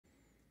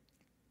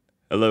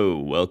Hello,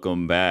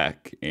 welcome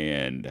back,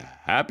 and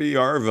happy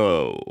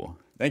Arvo.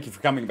 Thank you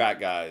for coming back,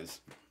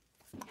 guys.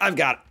 I've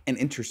got an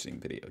interesting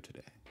video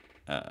today.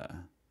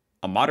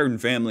 A modern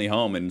family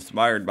home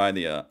inspired by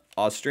the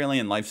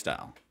Australian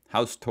lifestyle.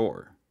 House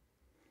tour.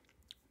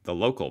 The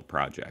Local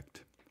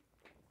Project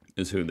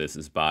is who this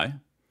is by.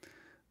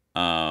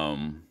 I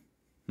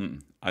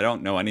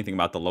don't know anything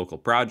about The Local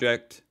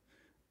Project.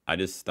 I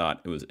just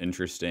thought it was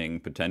interesting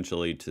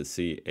potentially to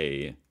see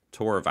a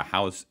tour of a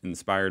house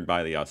inspired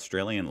by the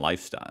Australian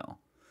lifestyle.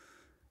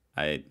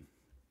 I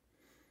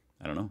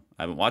don't know.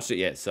 I haven't watched it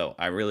yet, so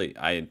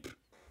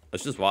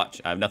let's just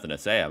watch. I have nothing to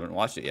say. I haven't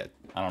watched it yet.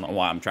 I don't know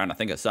why I'm trying to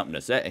think of something to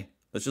say.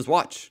 Let's just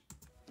watch.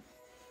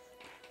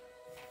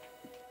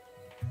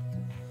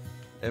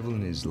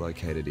 Evelyn is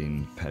located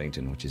in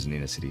Paddington, which is an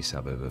inner city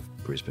suburb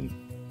of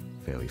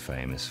Brisbane. Fairly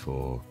famous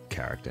for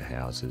character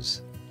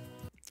houses.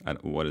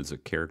 What is a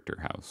character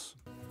house?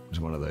 It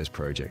was one of those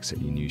projects that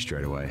you knew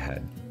straight away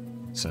had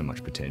so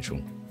much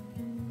potential.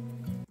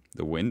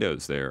 The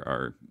windows there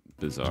are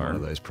bizarre. One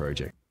of those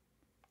projects.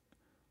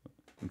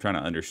 I'm trying to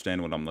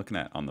understand what I'm looking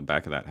at on the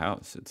back of that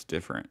house. It's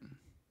different.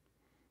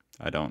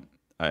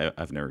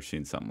 I've never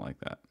seen something like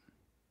that.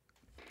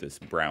 This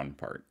brown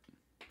part.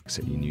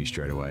 That you knew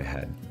straight away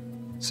had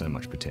so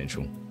much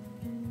potential.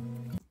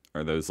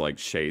 Are those like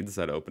shades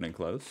that open and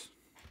close?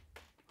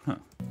 Huh.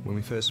 When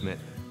we first met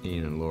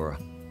Ian and Laura,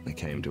 they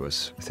came to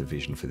us with a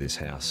vision for this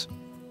house.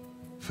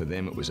 For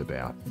them, it was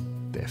about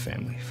their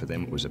family. For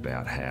them, it was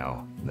about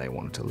how they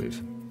wanted to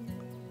live.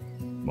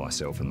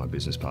 Myself and my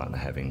business partner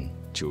having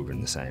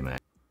children the same age.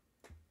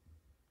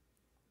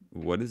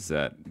 What is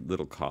that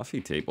little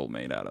coffee table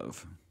made out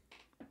of?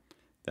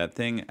 That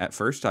thing, at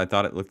first I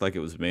thought it looked like it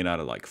was made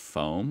out of like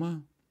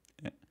foam.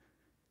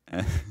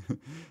 And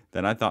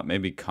then I thought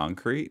maybe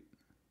concrete.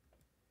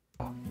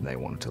 They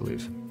wanted to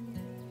live.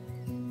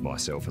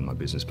 Myself and my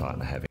business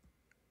partner having...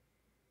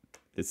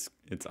 It's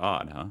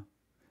odd, huh?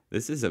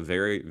 This is a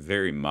very,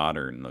 very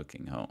modern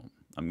looking home.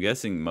 I'm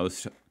guessing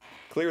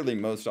clearly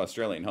most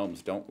Australian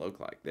homes don't look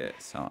like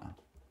this, huh?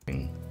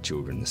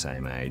 Children the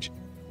same age,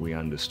 we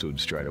understood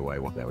straight away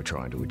what they were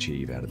trying to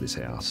achieve out of this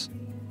house.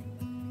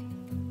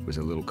 It was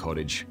a little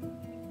cottage.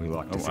 We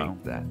like to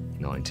think that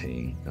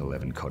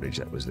 1911 cottage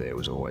that was there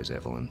was always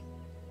Evelyn.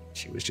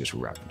 She was just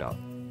wrapped up,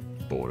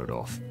 boarded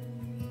off,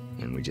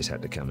 and we just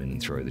had to come in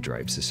and throw the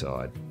drapes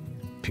aside,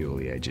 peel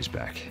the edges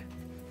back,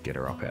 get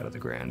her up out of the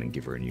ground and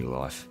give her a new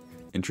life.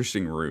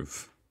 Interesting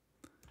roof.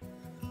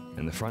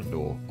 And the front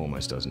door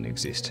almost doesn't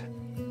exist.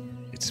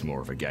 It's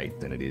more of a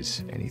gate than it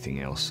is anything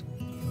else.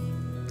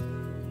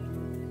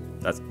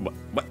 That's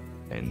what?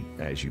 And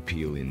as you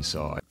peel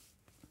inside,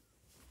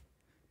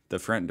 the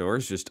front door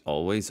is just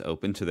always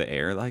open to the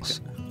air like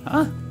that?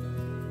 Huh?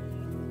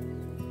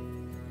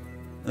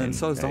 And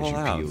so is the whole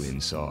house. As you peel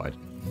inside,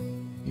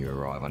 you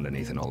arrive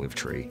underneath an olive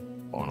tree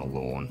on a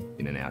lawn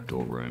in an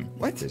outdoor room.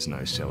 What? There's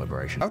no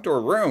celebration.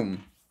 Outdoor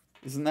room?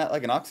 Isn't that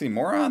like an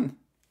oxymoron?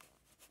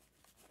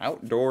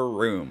 Outdoor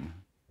room.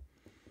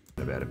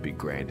 About a big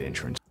grand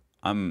entrance.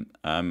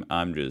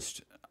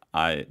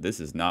 This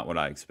is not what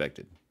I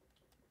expected.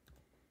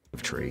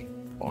 Tree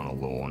on a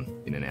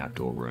lawn in an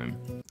outdoor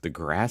room. The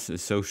grass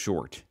is so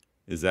short.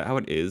 Is that how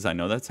it is? I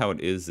know that's how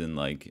it is in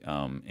like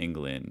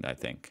England, I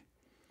think.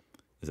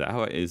 Is that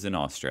how it is in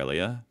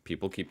Australia?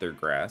 People keep their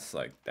grass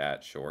like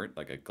that short,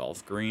 like a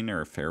golf green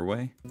or a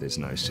fairway? There's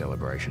no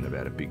celebration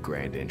about a big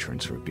grand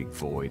entrance or a big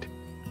void.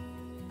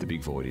 The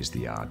big void is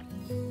the yard.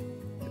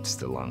 It's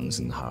the lungs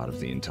and heart of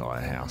the entire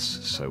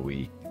house, so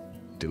we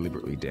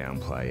deliberately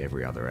downplay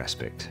every other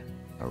aspect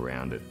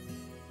around it.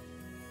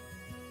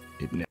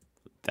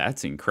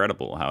 That's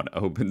incredible how it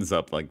opens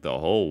up, like the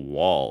whole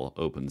wall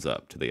opens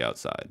up to the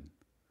outside.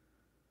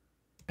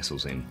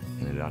 Nestles in,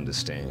 and it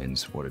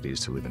understands what it is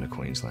to live in a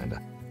Queenslander.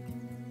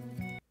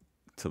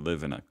 To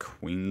live in a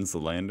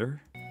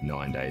Queenslander?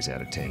 9 days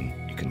out of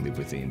 10, you can live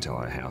with the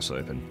entire house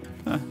open.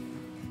 Huh.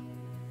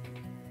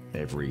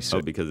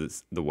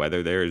 Because the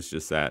weather there is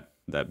just that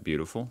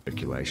beautiful?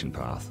 Circulation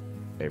path.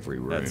 Every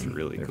room, that's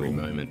really every cool.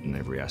 moment and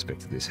every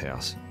aspect of this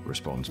house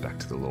responds back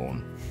to the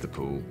lawn, the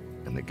pool,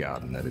 and the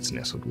garden that it's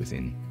nestled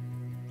within.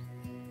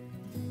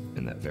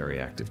 And that very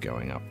act of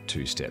going up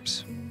 2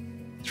 steps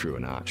through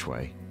an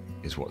archway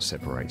is what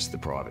separates the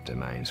private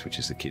domains, which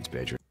is the kids'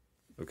 bedroom.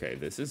 Okay,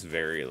 this is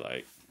very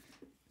like...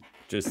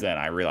 Just then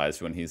I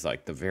realized when he's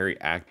like, the very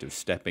act of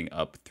stepping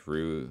up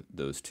through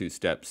those 2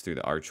 steps through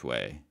the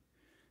archway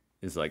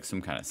is like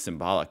some kind of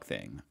symbolic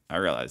thing. I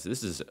realized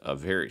this is a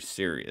very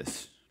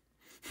serious...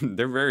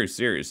 They're very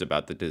serious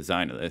about the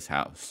design of this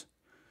house.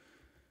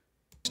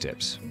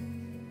 Steps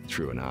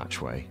through an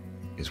archway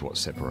is what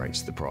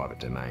separates the private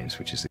domains,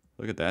 which is the...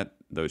 Look at that,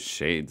 those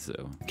shades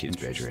though. Kids'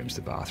 bedrooms,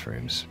 the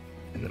bathrooms,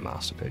 and the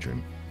master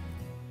bedroom.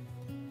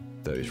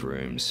 Those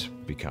rooms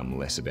become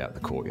less about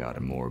the courtyard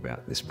and more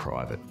about this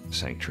private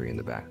sanctuary in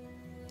the back.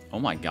 Oh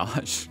my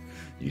gosh.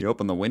 You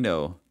open the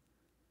window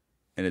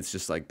and it's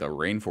just like the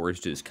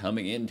rainforest is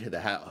coming into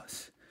the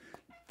house.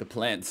 The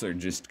plants are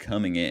just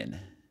coming in.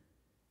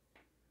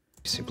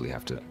 You simply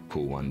have to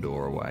pull one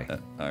door away,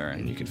 all right.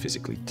 and you can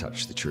physically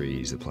touch the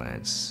trees, the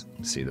plants,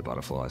 see the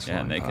butterflies Yeah,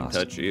 flying and they past.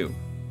 can touch you.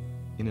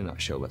 In a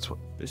nutshell, that's what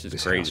This is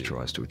this crazy. house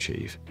tries to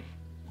achieve.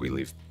 We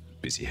live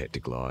busy,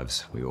 hectic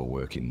lives. We all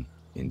work in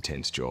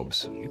intense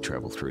jobs. We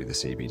travel through the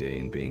CBD,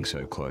 and being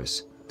so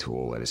close to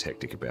all that is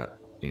hectic about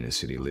inner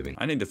city living.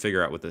 I need to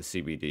figure out what the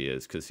CBD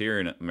is, because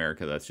here in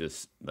America, that's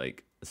just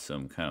like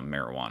some kind of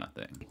marijuana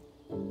thing.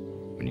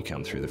 When you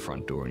come through the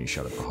front door and you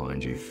shut it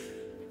behind you,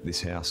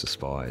 this house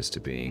aspires to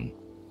being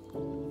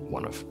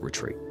one of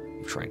retreat,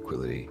 of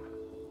tranquility.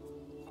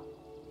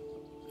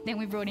 Then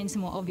we brought in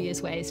some more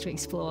obvious ways to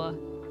explore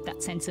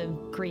that sense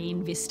of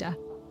green vista.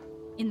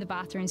 In the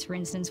bathrooms, for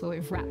instance, where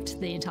we've wrapped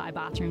the entire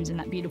bathrooms in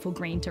that beautiful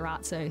green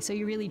terrazzo, so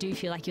you really do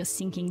feel like you're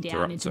sinking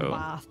down into the Terrazzo.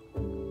 bath,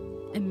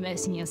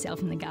 immersing yourself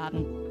in the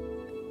garden.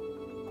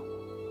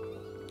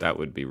 That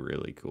would be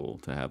really cool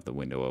to have the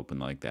window open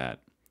like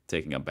that,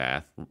 taking a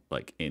bath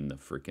like in the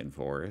freaking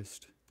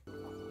forest.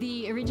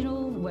 The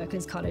original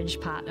workers' cottage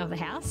part of the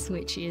house,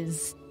 which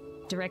is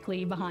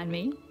directly behind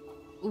me,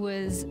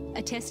 was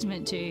a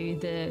testament to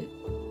the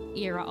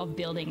era of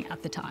building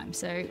at the time.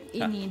 So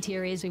in the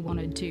interiors, we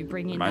wanted to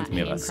bring in Reminds that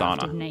me of a handcrafted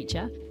sauna.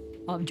 nature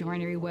of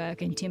joinery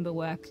work and timber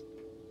work.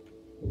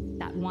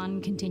 That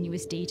one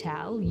continuous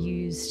detail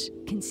used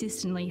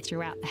consistently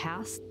throughout the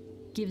house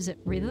gives it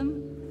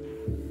rhythm.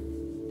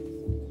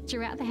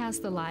 Throughout the house,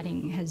 the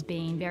lighting has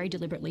been very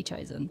deliberately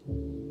chosen,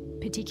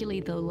 particularly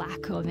the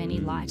lack of any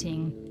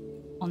lighting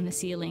on the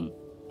ceiling.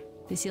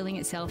 The ceiling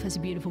itself has a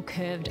beautiful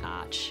curved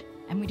arch,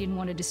 and we didn't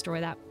want to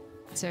destroy that.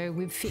 So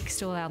we've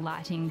fixed all our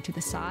lighting to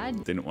the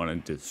side. Didn't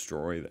want to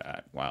destroy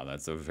that. Wow,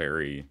 that's a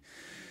very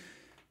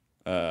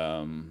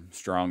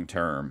strong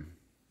term.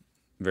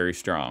 Very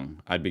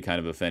strong. I'd be kind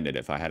of offended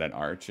if I had an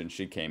arch and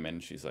she came in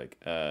and she's like,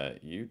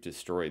 you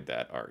destroyed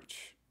that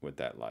arch with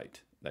that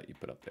light that you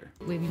put up there.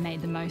 We've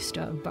made the most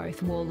of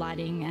both wall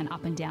lighting and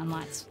up and down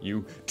lights.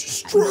 You At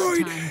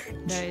destroyed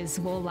nighttime, those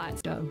wall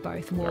lights of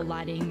both wall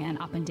lighting and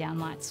up and down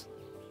lights.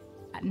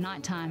 At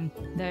nighttime,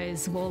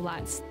 those wall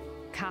lights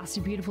cast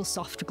a beautiful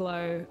soft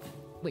glow,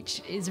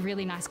 which is a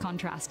really nice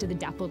contrast to the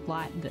dappled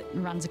light that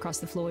runs across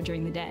the floor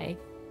during the day.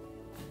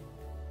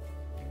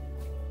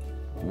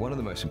 One of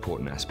the most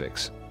important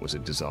aspects was a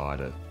desire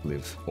to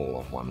live all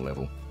on one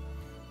level.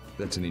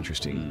 That's an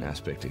interesting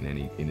aspect in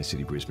any inner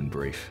city Brisbane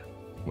brief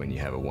when you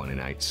have a 1 in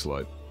 8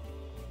 slope.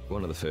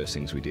 One of the first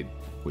things we did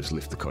was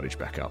lift the cottage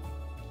back up.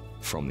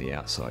 From the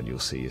outside, you'll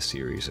see a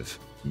series of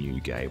new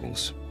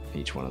gables,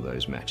 each one of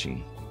those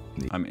matching.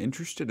 I'm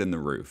interested in the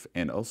roof,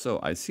 and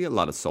also I see a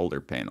lot of solar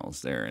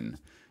panels there in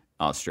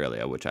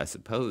Australia, which I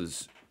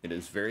suppose it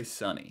is very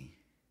sunny.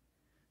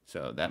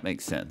 So that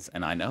makes sense.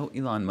 And I know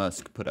Elon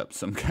Musk put up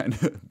some kind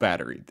of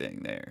battery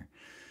thing there.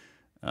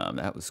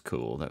 That was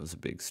cool. That was a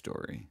big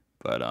story.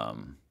 But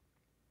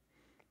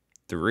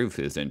the roof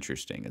is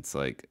interesting. It's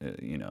like,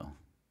 you know,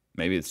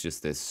 maybe it's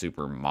just this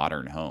super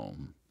modern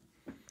home.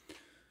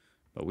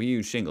 But we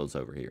use shingles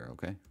over here,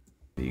 okay?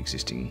 The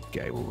existing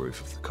gable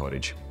roof of the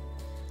cottage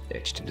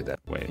etched into that.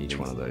 Each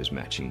one of those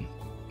matching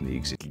the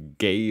existing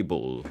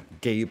Gable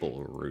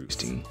roof.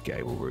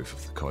 gable roof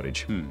of the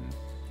cottage.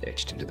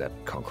 Etched into that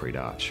concrete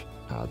arch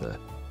are the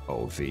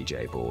old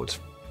VJ boards,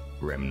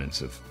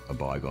 remnants of a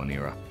bygone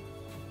era.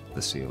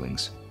 The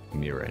ceilings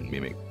mirror and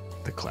mimic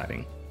the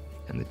cladding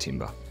and the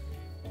timber,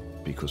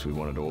 because we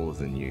wanted all of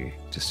the new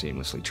to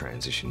seamlessly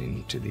transition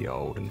into the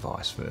old and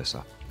vice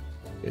versa.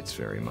 It's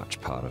very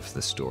much part of the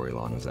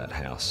storyline of that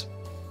house.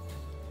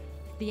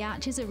 The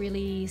arch is a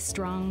really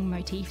strong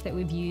motif that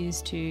we've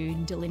used to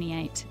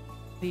delineate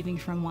moving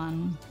from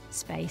one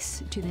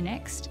space to the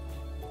next.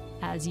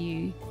 As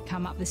you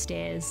come up the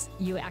stairs,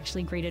 you're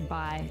actually greeted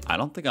by... I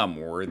don't think I'm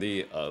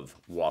worthy of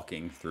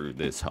walking through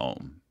this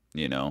home,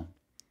 you know?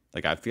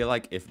 Like, I feel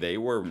like if they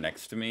were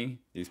next to me,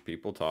 these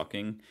people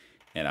talking,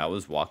 and I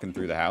was walking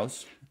through the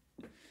house,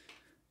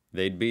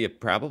 they'd be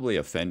probably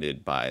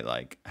offended by,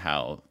 like,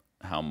 how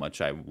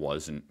much I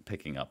wasn't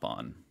picking up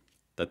on.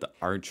 That the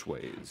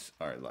archways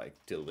are, like,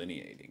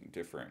 delineating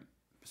different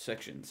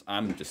sections.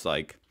 I'm just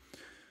like...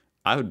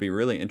 I would be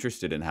really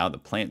interested in how the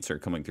plants are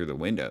coming through the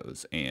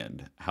windows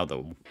and how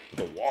the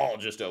wall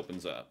just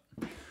opens up.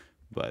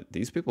 But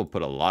these people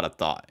put a lot of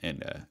thought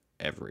into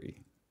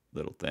every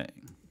little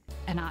thing.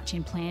 an arch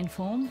in plan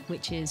form,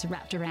 which is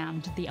wrapped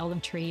around the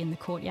olive tree in the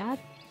courtyard.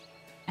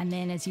 And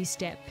then as you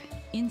step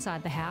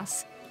inside the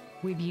house,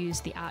 we've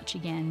used the arch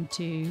again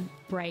to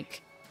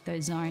break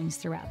those zones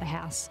throughout the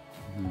house.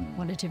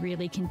 Wanted to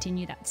really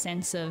continue that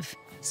sense of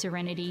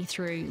serenity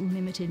through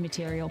limited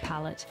material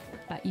palette,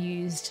 but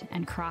used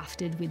and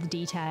crafted with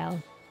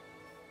detail.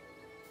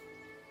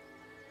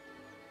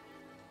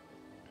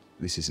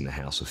 This isn't a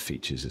house of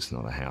features, it's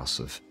not a house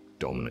of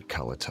dominant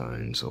colour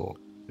tones or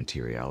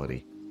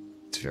materiality.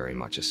 It's very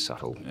much a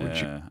subtle...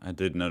 Yeah, I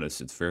did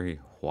notice it's very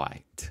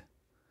white.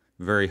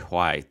 Very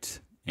white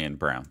and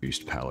brown.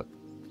 ...reduced palette.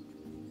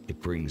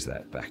 It brings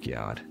that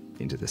backyard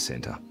into the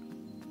centre.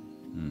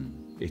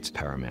 It's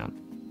paramount.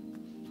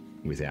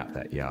 Without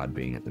that yard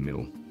being at the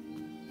middle,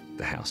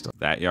 the house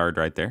That yard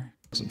right there?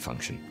 doesn't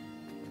function.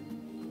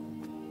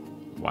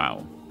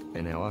 Wow.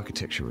 And our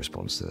architecture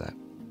responds to that,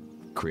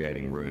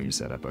 creating rooms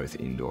that are both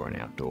indoor and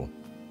outdoor.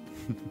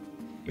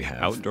 We have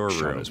Outdoor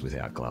shutters room.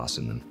 without glass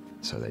in them,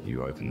 so that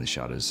you open the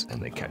shutters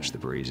and they catch the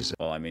breezes.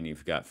 Well, I mean,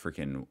 you've got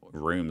freaking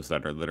rooms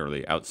that are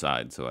literally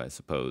outside, so I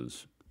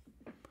suppose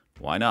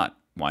why not?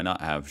 Why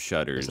not have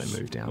shutters As they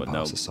move down with no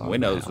past the side of the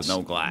windows with house.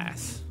 no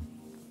glass?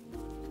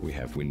 We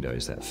have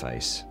windows that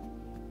face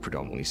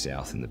predominantly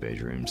south in the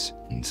bedrooms,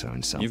 and so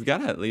in some You've got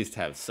to at least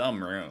have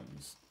some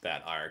rooms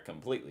that are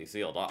completely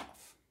sealed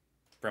off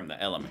from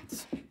the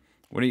elements.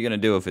 What are you going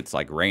to do if it's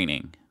like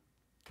raining?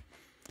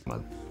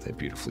 they're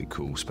beautifully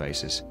cool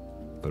spaces,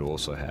 but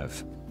also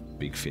have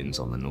big fins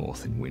on the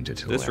north in winter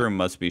to This allow room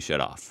must be shut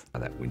off.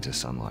 that winter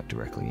sunlight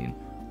directly in.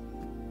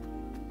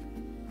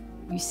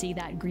 You see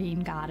that green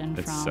garden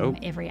It's from so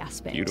every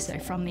aspect. beautiful. So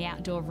from the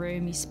outdoor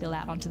room, you spill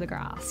out onto the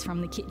grass. From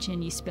the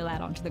kitchen, you spill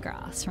out onto the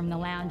grass. From the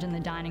lounge and the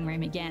dining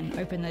room, again,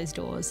 open those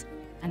doors,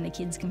 and the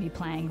kids can be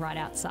playing right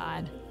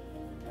outside.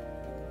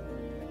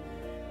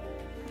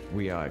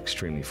 We are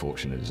extremely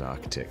fortunate as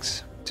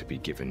architects to be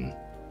given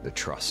the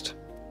trust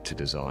to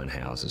design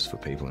houses for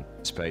people in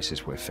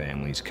spaces where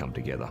families come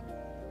together.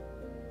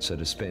 So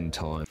to spend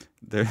time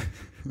There,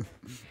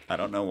 I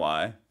don't know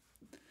why,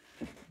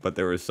 but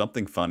there was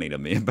something funny to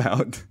me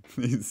about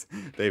these.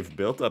 They've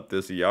built up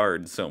this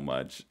yard so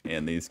much,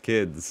 and these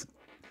kids.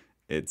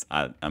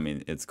 I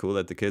mean, it's cool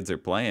that the kids are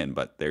playing,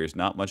 but there's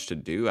not much to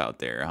do out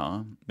there,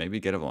 huh?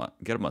 Maybe get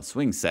them a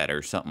swing set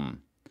or something.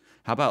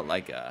 How about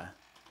like a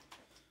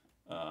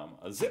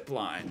zip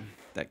line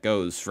that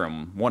goes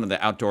from one of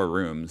the outdoor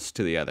rooms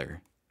to the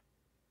other?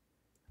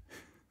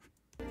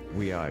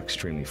 we are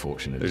extremely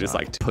fortunate They're as just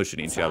like architects. pushing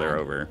each other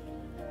over.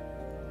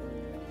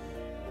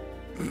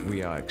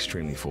 We are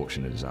extremely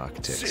fortunate as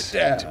architects Sit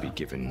down. to be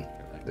given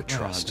the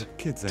trust the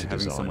kids are to having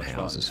so design much fun.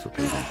 houses for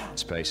people,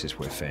 spaces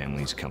where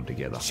families come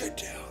together. Sit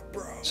down,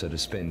 bro. So to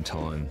spend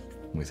time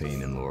with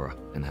Ian and Laura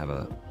and have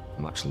a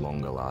much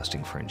longer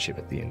lasting friendship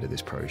at the end of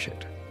this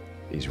project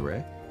is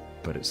rare,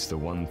 but it's the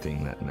one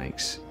thing that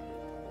makes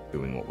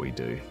doing what we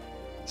do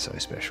so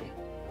special.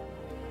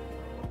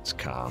 It's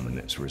calm and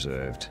it's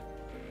reserved,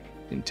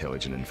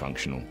 intelligent and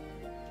functional,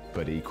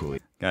 but equally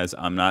Guys,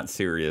 I'm not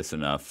serious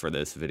enough for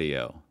this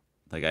video.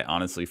 Like, I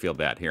honestly feel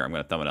bad. Here, I'm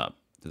going to thumb it up.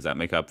 Does that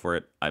make up for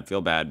it? I feel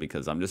bad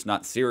because I'm just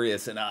not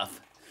serious enough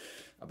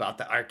about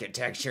the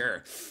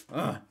architecture.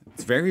 Ugh,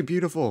 it's very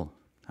beautiful.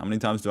 How many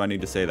times do I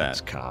need to say that?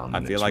 It's calm I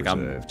and feel it's like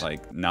reserved. I'm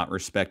like not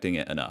respecting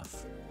it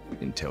enough.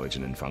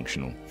 intelligent and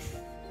functional,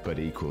 but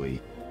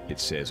equally it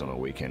says on a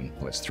weekend,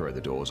 let's throw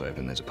the doors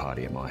open, there's a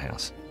party at my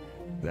house.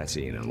 That's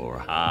Ian and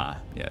Laura. Ah,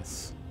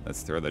 yes.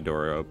 Let's throw the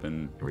door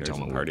open. Every There's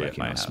time a I walk party back at in,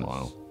 my I house.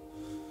 smile.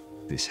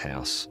 This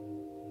house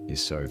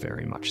is so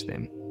very much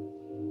them.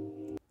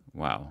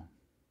 Wow.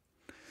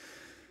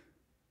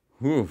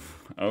 Whew.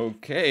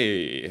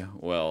 Okay.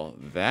 Well,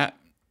 that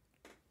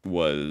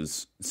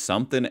was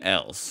something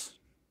else.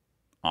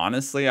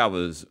 Honestly, I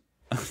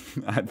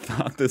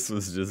thought this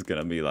was just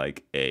going to be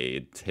like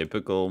a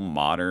typical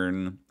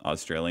modern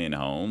Australian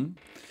home.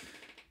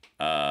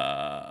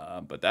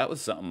 But that was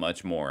something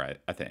much more,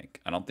 I think.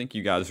 I don't think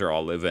you guys are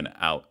all living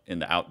out in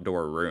the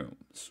outdoor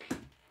rooms.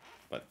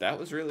 But that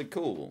was really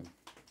cool.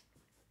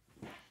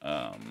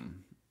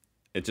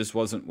 It just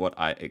wasn't what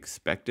I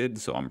expected,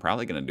 so I'm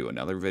probably gonna do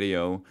another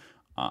video,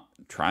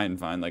 try and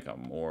find like a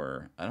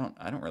more, I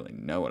don't really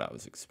know what I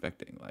was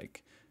expecting,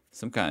 like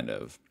some kind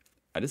of,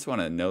 I just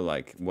want to know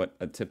like what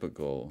a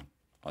typical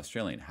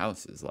Australian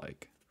house is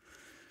like.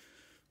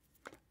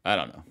 I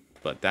don't know,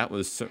 but that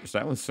was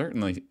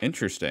certainly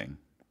interesting.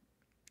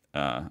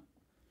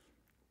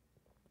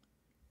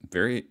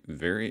 Very,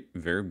 very,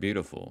 very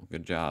beautiful.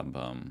 Good job,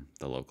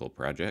 the local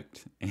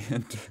project,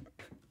 and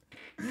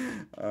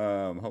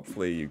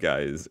hopefully you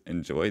guys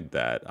enjoyed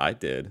that. I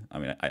did. I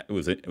mean, it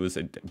was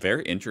a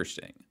very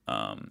interesting.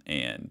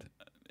 And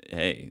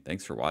hey,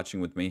 thanks for watching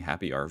with me.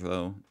 Happy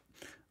Arvo.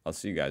 I'll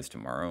see you guys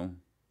tomorrow.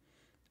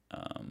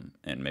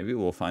 And maybe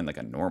we'll find like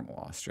a normal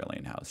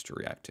Australian house to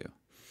react to.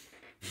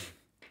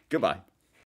 Goodbye.